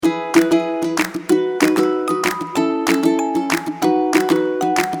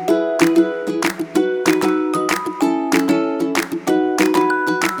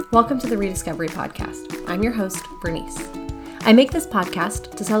welcome to the Rediscovery Podcast. I'm your host, Bernice. I make this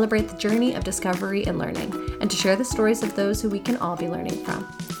podcast to celebrate the journey of discovery and learning, and to share the stories of those who we can all be learning from.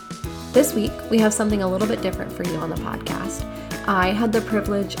 This week, we have something a little bit different for you on the podcast. I had the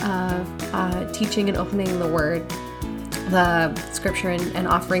privilege of teaching and opening the Word, the Scripture, and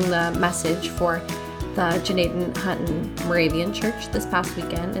offering the message for the Janaden Hutton Moravian Church this past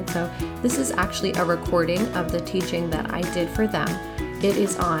weekend. And so this is actually a recording of the teaching that I did for them. It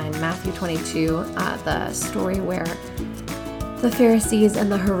is on Matthew 22, the story where the Pharisees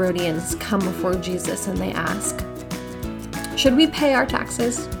and the Herodians come before Jesus and they ask, should we pay our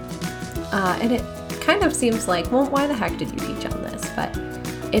taxes? And it kind of seems like, well, why the heck did you teach on this? But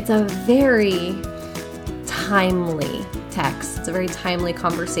it's a very timely text. It's a very timely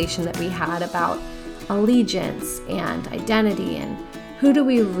conversation that we had about allegiance and identity and who do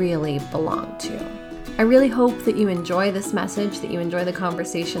we really belong to. I really hope that you enjoy this message, that you enjoy the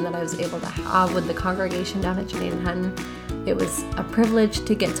conversation that I was able to have with the congregation down at Janaden Hutton. It was a privilege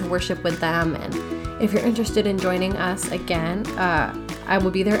to get to worship with them, and if you're interested in joining us again, I will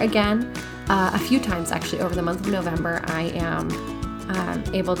be there again a few times actually over the month of November. I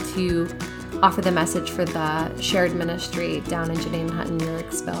am able to offer the message for the shared ministry down in Janaden Hutton,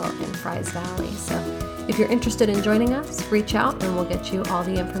 Yorksville, and Fries Valley. So if you're interested in joining us, reach out and we'll get you all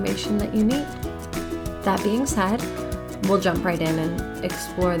the information that you need. That being said, we'll jump right in and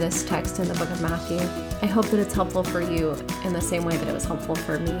explore this text in the book of Matthew. I hope that it's helpful for you in the same way that it was helpful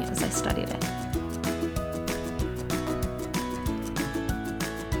for me as I studied it.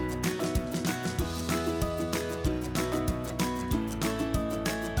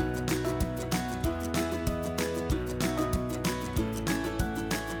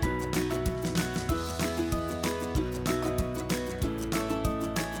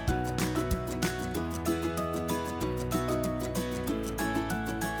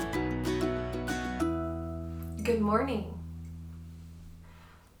 Good morning.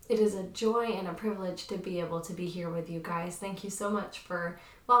 It is a joy and a privilege to be able to be here with you guys. Thank you so much for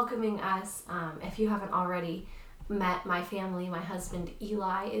welcoming us. If you haven't already met my family, my husband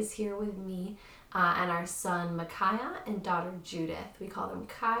Eli is here with me, and our son Micaiah and daughter Judith. We call them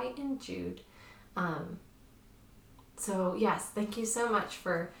Kai and Jude. So yes, thank you so much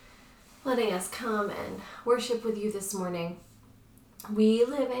for letting us come and worship with you this morning. We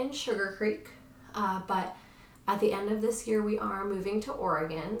live in Sugar Creek, but at the end of this year, we are moving to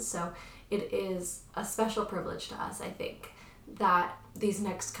Oregon, so it is a special privilege to us, I think, that these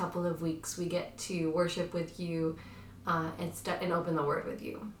next couple of weeks we get to worship with you and open the Word with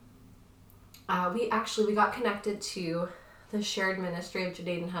you. We got connected to the shared ministry of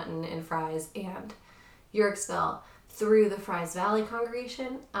Janaden Hutton and Fries and Yorksville through the Fries Valley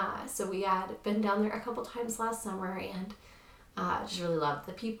congregation. So we had been down there a couple times last summer and just really loved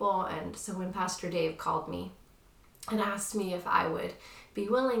the people. And so when Pastor Dave called me and asked me if I would be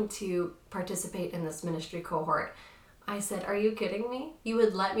willing to participate in this ministry cohort, I said, are you kidding me? You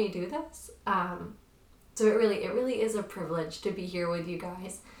would let me do this? So it really is a privilege to be here with you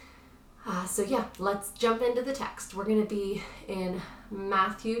guys. So yeah, let's jump into the text. We're going to be in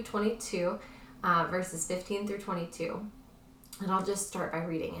Matthew 22, verses 15 through 22. And I'll just start by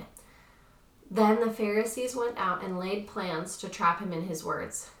reading it. Then the Pharisees went out and laid plans to trap him in his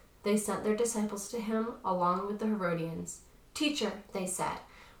words. They sent their disciples to him along with the Herodians. Teacher, they said,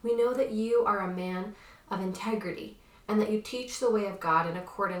 we know that you are a man of integrity and that you teach the way of God in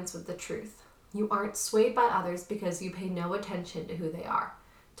accordance with the truth. You aren't swayed by others because you pay no attention to who they are.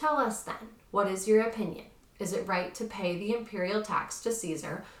 Tell us then, what is your opinion? Is it right to pay the imperial tax to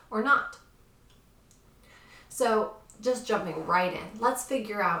Caesar or not? So just jumping right in, let's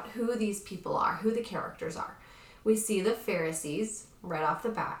figure out who these people are, who the characters are. We see the Pharisees right off the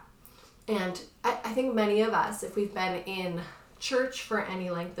bat. And I think many of us, if we've been in church for any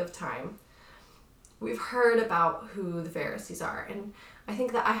length of time, we've heard about who the Pharisees are. And I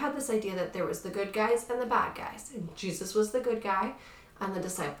think that I had this idea that there was the good guys and the bad guys. And Jesus was the good guy, and the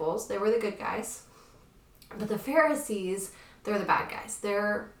disciples, they were the good guys. But the Pharisees, they're the bad guys.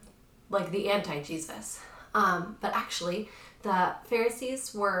 They're like the anti-Jesus. But actually, the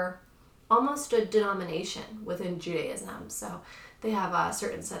Pharisees were almost a denomination within Judaism. So they have a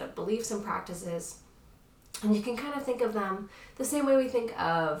certain set of beliefs and practices. And you can kind of think of them the same way we think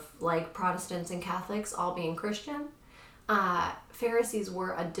of like Protestants and Catholics all being Christian. Pharisees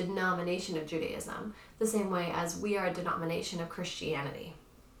were a denomination of Judaism, the same way as we are a denomination of Christianity.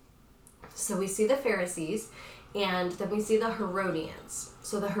 So we see the Pharisees, and then we see the Herodians.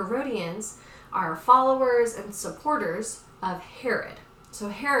 So the Herodians are followers and supporters of Herod. So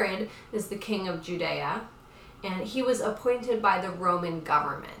Herod is the king of Judea, And he was appointed by the Roman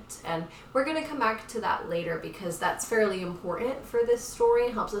government. And we're going to come back to that later because that's fairly important for this story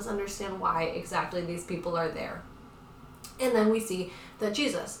and helps us understand why exactly these people are there. And then we see that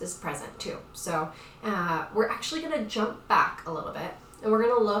Jesus is present too. So we're actually going to jump back a little bit and we're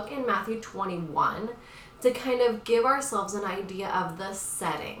going to look in Matthew 21 to kind of give ourselves an idea of the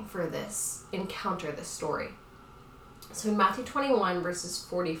setting for this encounter, this story. So in Matthew 21 verses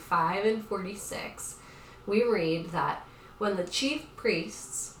 45 and 46, we read that when the chief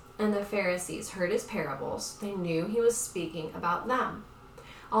priests and the Pharisees heard his parables, they knew he was speaking about them.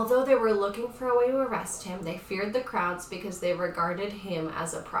 Although they were looking for a way to arrest him, they feared the crowds because they regarded him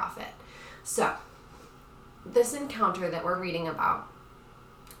as a prophet. So, this encounter that we're reading about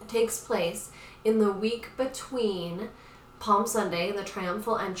takes place in the week between Palm Sunday, the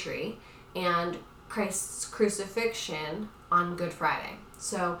triumphal entry, and Christ's crucifixion on Good Friday.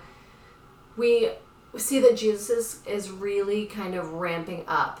 So, we see that Jesus is really kind of ramping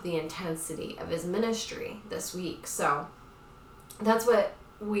up the intensity of his ministry this week. So, that's what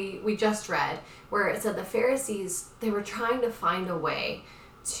we just read, where it said the Pharisees, they were trying to find a way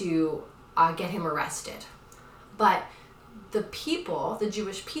to get him arrested. But the people, the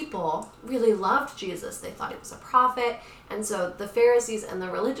Jewish people, really loved Jesus. They thought he was a prophet. And so the Pharisees and the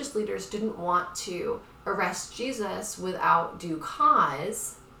religious leaders didn't want to arrest Jesus without due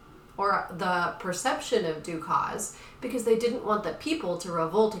cause or the perception of due cause because they didn't want the people to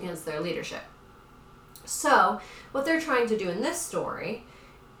revolt against their leadership. So what they're trying to do in this story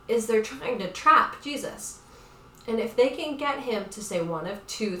is they're trying to trap Jesus. And if they can get him to say one of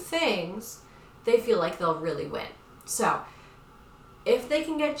two things, they feel like they'll really win. So if they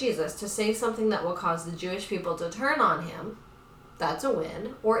can get Jesus to say something that will cause the Jewish people to turn on him, that's a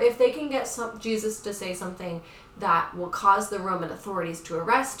win. Or if they can get Jesus to say something that will cause the Roman authorities to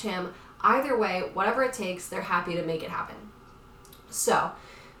arrest him, either way, whatever it takes, they're happy to make it happen. So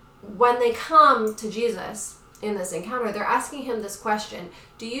when they come to Jesus in this encounter, they're asking him this question: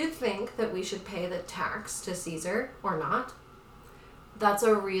 do you think that we should pay the tax to Caesar or not? That's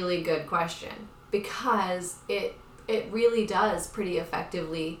a really good question because it really does pretty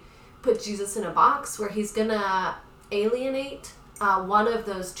effectively put Jesus in a box where he's gonna alienate one of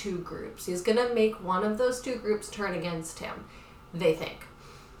those two groups. He's gonna make one of those two groups turn against him, they think.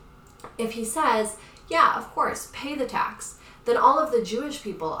 If he says, yeah, of course, pay the tax, then all of the Jewish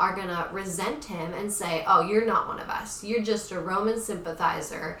people are going to resent him and say, oh, you're not one of us. You're just a Roman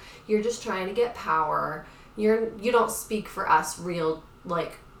sympathizer. You're just trying to get power. You don't speak for us real,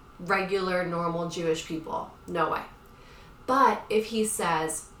 like, regular, normal Jewish people. No way. But if he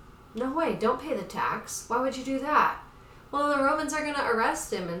says, no way, don't pay the tax, why would you do that? Well, the Romans are going to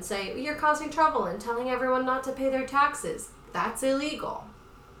arrest him and say, you're causing trouble and telling everyone not to pay their taxes. That's illegal.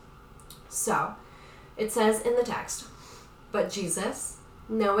 So, it says in the text, but Jesus,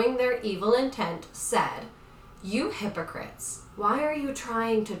 knowing their evil intent, said, you hypocrites, why are you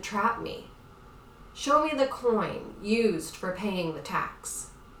trying to trap me? Show me the coin used for paying the tax.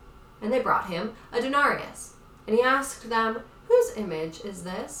 And they brought him a denarius. And he asked them, whose image is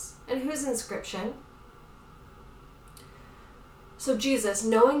this, and whose inscription? So Jesus,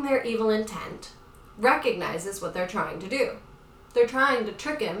 knowing their evil intent, recognizes what they're trying to do. They're trying to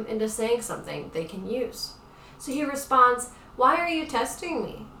trick him into saying something they can use. So he responds, why are you testing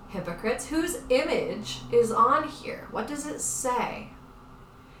me, hypocrites? Whose image is on here? What does it say?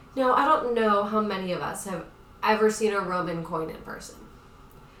 Now, I don't know how many of us have ever seen a Roman coin in person,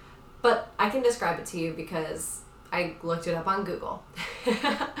 but I can describe it to you because I looked it up on Google.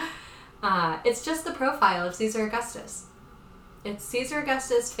 It's just the profile of Caesar Augustus. It's Caesar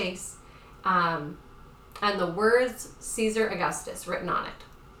Augustus' face, and the words Caesar Augustus written on it.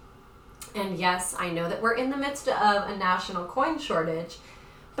 And yes, I know that we're in the midst of a national coin shortage,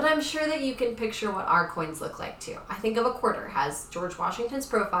 but I'm sure that you can picture what our coins look like too. I think of a quarter. It has George Washington's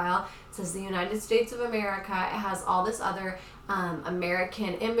profile. It says the United States of America. It has all this other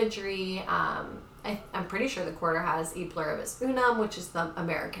American imagery. I'm pretty sure the quarter has E Pluribus Unum, which is the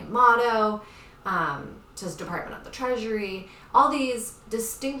American motto. It says Department of the Treasury. All these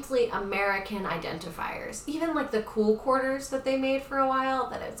distinctly American identifiers. Even like the cool quarters that they made for a while,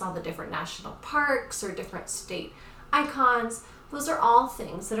 that it's all the different national parks or different state icons. Those are all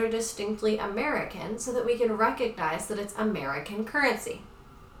things that are distinctly American so that we can recognize that it's American currency.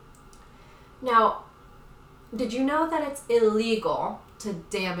 Now, did you know that it's illegal to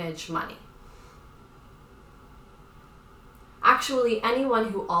damage money? Actually,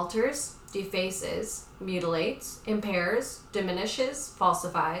 anyone who alters, defaces, mutilates, impairs, diminishes,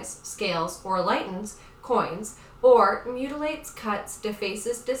 falsifies, scales, or lightens coins, or mutilates, cuts,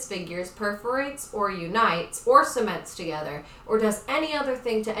 defaces, disfigures, perforates, or unites, or cements together, or does any other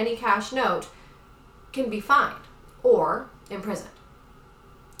thing to any cash note, can be fined or imprisoned.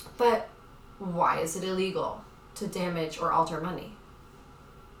 But why is it illegal to damage or alter money?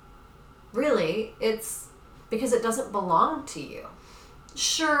 Really, it's because it doesn't belong to you.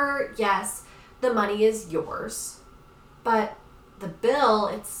 Sure, yes, the money is yours, but the bill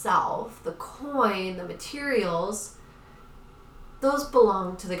itself, the coin, the materials, those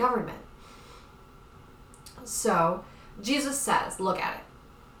belong to the government. So Jesus says, look at it.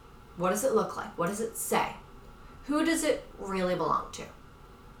 What does it look like? What does it say? Who does it really belong to?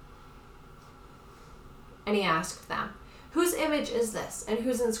 And he asked them, whose image is this and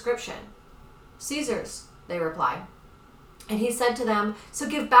whose inscription? Caesar's, they replied. And he said to them, so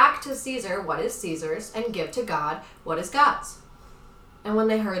give back to Caesar what is Caesar's, and give to God what is God's. And when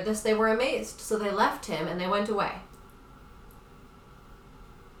they heard this, they were amazed. So they left him and they went away.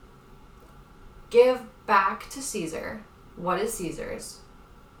 Give back to Caesar what is Caesar's,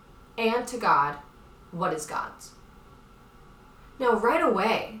 and to God what is God's. Now, right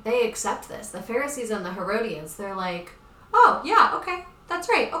away, they accept this. The Pharisees and the Herodians, they're like, oh, yeah, okay, that's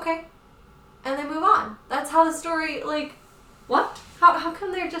right, okay. And they move on. That's how the story, like, what? How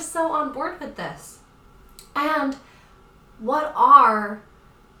come they're just so on board with this? And what are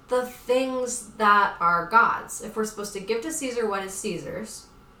the things that are God's? If we're supposed to give to Caesar what is Caesar's,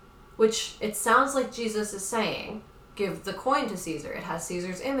 which it sounds like Jesus is saying, give the coin to Caesar. It has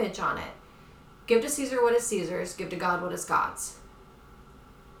Caesar's image on it. Give to Caesar what is Caesar's, give to God what is God's.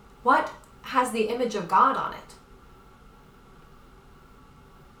 What has the image of God on it?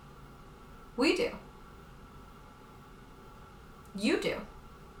 We do. You do.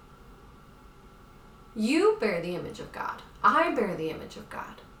 You bear the image of God. I bear the image of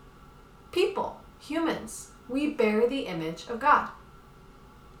God. People, humans, we bear the image of God.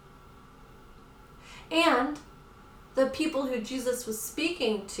 And the people who Jesus was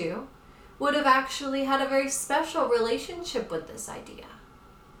speaking to would have actually had a very special relationship with this idea.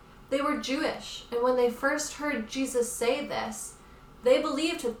 They were Jewish, and when they first heard Jesus say this, they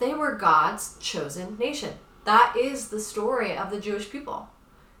believed that they were God's chosen nation. That is the story of the Jewish people.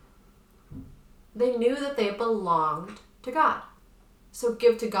 They knew that they belonged to God. So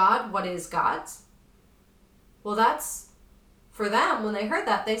give to God what is God's. Well, that's, for them, when they heard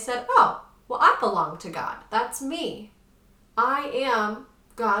that, they said, oh, well, I belong to God. That's me. I am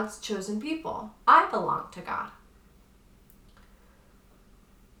God's chosen people. I belong to God.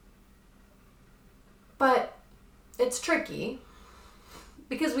 But it's tricky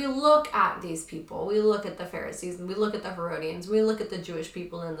because we look at these people, we look at the Pharisees, and we look at the Herodians, we look at the Jewish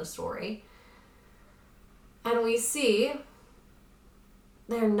people in the story, and we see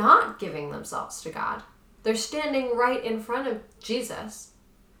they're not giving themselves to God. They're standing right in front of Jesus,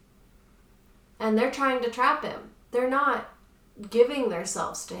 and they're trying to trap him. They're not giving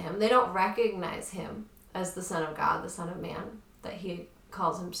themselves to him. They don't recognize him as the Son of God, the Son of Man, that he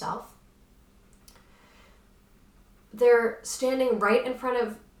calls himself. They're standing right in front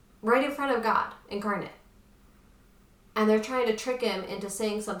of God incarnate. And they're trying to trick him into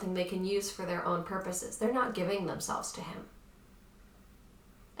saying something they can use for their own purposes. They're not giving themselves to him.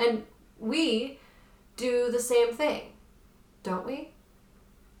 And we do the same thing, don't we?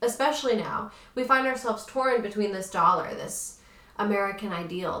 Especially now. We find ourselves torn between this dollar, this American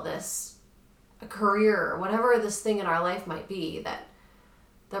ideal, this career, whatever this thing in our life might be that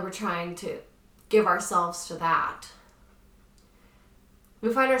we're trying to give ourselves to that.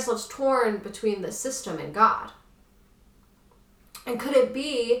 We find ourselves torn between the system and God. And could it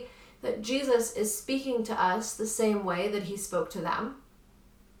be that Jesus is speaking to us the same way that he spoke to them?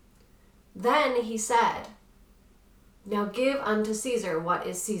 Then he said, now give unto Caesar what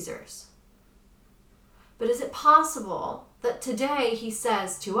is Caesar's. But is it possible that today he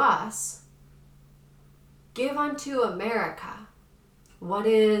says to us, give unto America what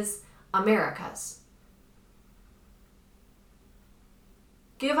is America's?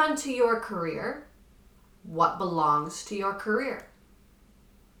 Give unto your career what belongs to your career.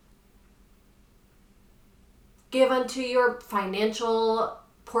 Give unto your financial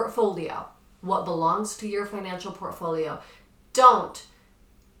portfolio what belongs to your financial portfolio. Don't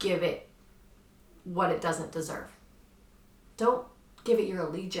give it what it doesn't deserve. Don't give it your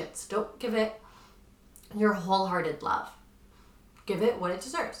allegiance. Don't give it your wholehearted love. Give it what it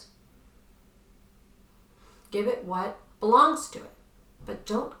deserves. Give it what belongs to it. But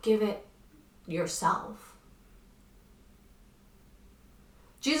don't give it yourself.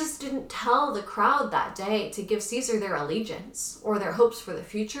 Jesus didn't tell the crowd that day to give Caesar their allegiance or their hopes for the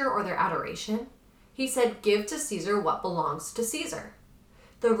future or their adoration. He said, "Give to Caesar what belongs to Caesar."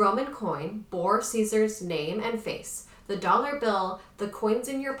 The Roman coin bore Caesar's name and face. The dollar bill, the coins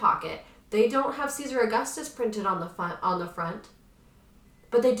in your pocket, they don't have Caesar Augustus printed on the front,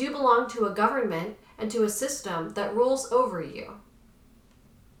 but they do belong to a government and to a system that rules over you.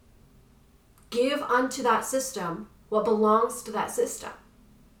 Give unto that system what belongs to that system.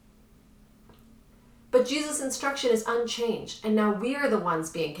 But Jesus' instruction is unchanged, and now we are the ones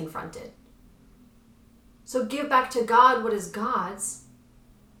being confronted. So give back to God what is God's.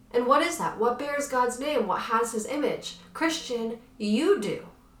 And what is that? What bears God's name? What has his image? Christian, you do.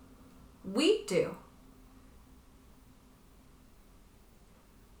 We do.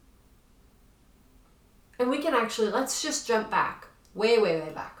 And we can actually, let's just jump back, way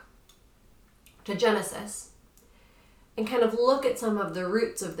back to Genesis and kind of look at some of the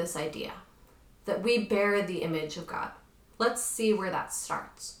roots of this idea that we bear the image of God. Let's see where that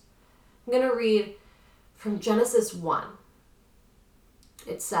starts. I'm going to read from Genesis 1.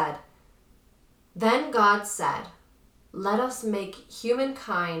 It said, "Then God said, 'Let us make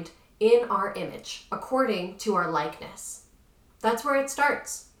humankind in our image, according to our likeness.'" That's where it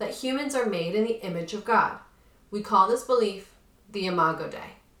starts, that humans are made in the image of God. We call this belief the Imago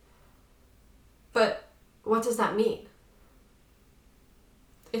Dei. But what does that mean?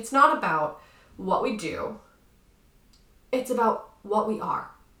 It's not about what we do. It's about what we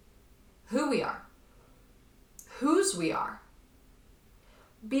are, who we are, whose we are.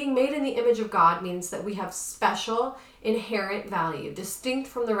 Being made in the image of God means that we have special, inherent value, distinct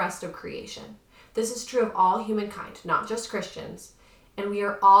from the rest of creation. This is true of all humankind, not just Christians, and we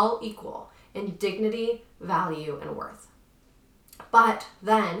are all equal in dignity, value, and worth. But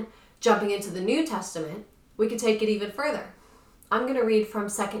then, jumping into the New Testament, we could take it even further. I'm going to read from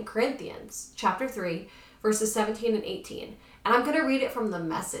 2 Corinthians chapter 3, verses 17 and 18, and I'm going to read it from the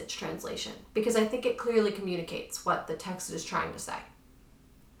Message translation because I think it clearly communicates what the text is trying to say.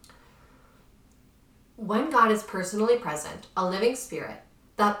 When God is personally present, a living spirit,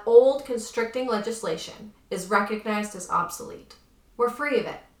 that old constricting legislation is recognized as obsolete. We're free of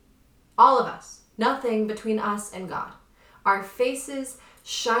it. All of us. Nothing between us and God. Our faces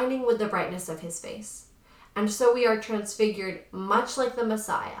shining with the brightness of his face. And so we are transfigured much like the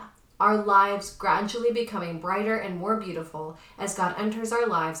Messiah, our lives gradually becoming brighter and more beautiful as God enters our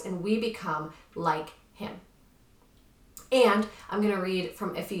lives and we become like him. And I'm going to read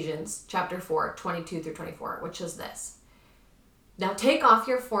from Ephesians chapter 4, 22 through 24, which is this. "Now take off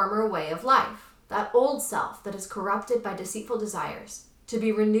your former way of life, that old self that is corrupted by deceitful desires, to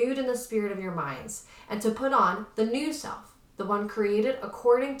be renewed in the spirit of your minds, and to put on the new self, the one created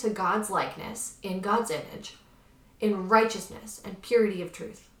according to God's likeness, in God's image, in righteousness and purity of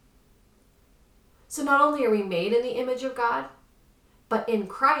truth." So not only are we made in the image of God, but in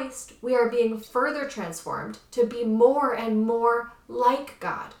Christ, we are being further transformed to be more and more like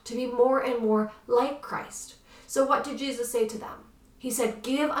God, to be more and more like Christ. So what did Jesus say to them? He said,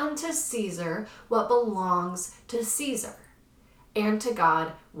 "Give unto Caesar what belongs to Caesar, and to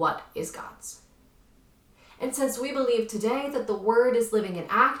God what is God's." And since we believe today that the word is living and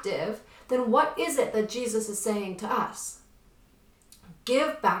active, then what is it that Jesus is saying to us?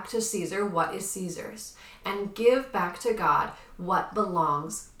 Give back to Caesar what is Caesar's, and give back to God what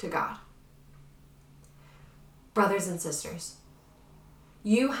belongs to God. Brothers and sisters,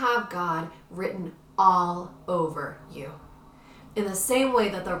 you have God written all over you. In the same way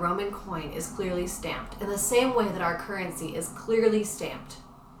that the Roman coin is clearly stamped, in the same way that our currency is clearly stamped.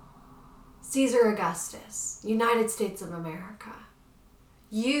 Caesar Augustus, United States of America.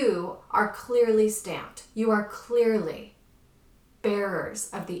 You are clearly stamped. You are clearly bearers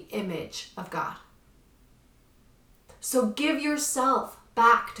of the image of God. So give yourself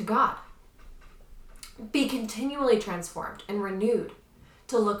back to God. Be continually transformed and renewed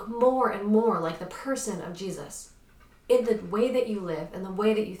to look more and more like the person of Jesus in the way that you live, in the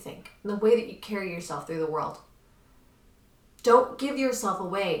way that you think, in the way that you carry yourself through the world. Don't give yourself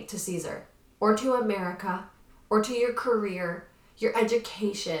away to Caesar or to America or to your career, your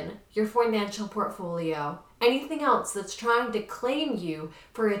education, your financial portfolio, anything else that's trying to claim you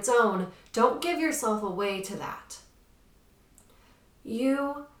for its own. Don't give yourself away to that.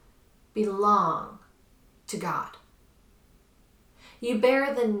 You belong to God. You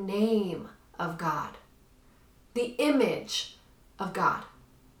bear the name of God, the image of God,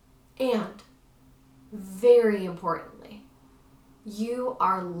 and very importantly, you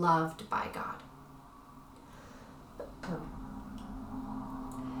are loved by God.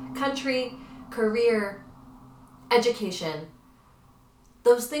 Country, career, education,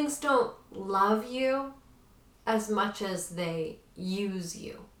 those things don't love you as much as they use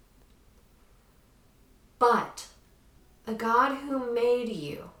you. But the God who made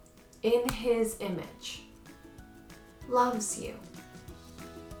you in his image loves you.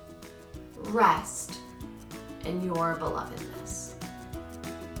 Rest in your belovedness.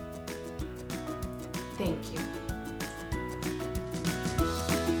 Thank you.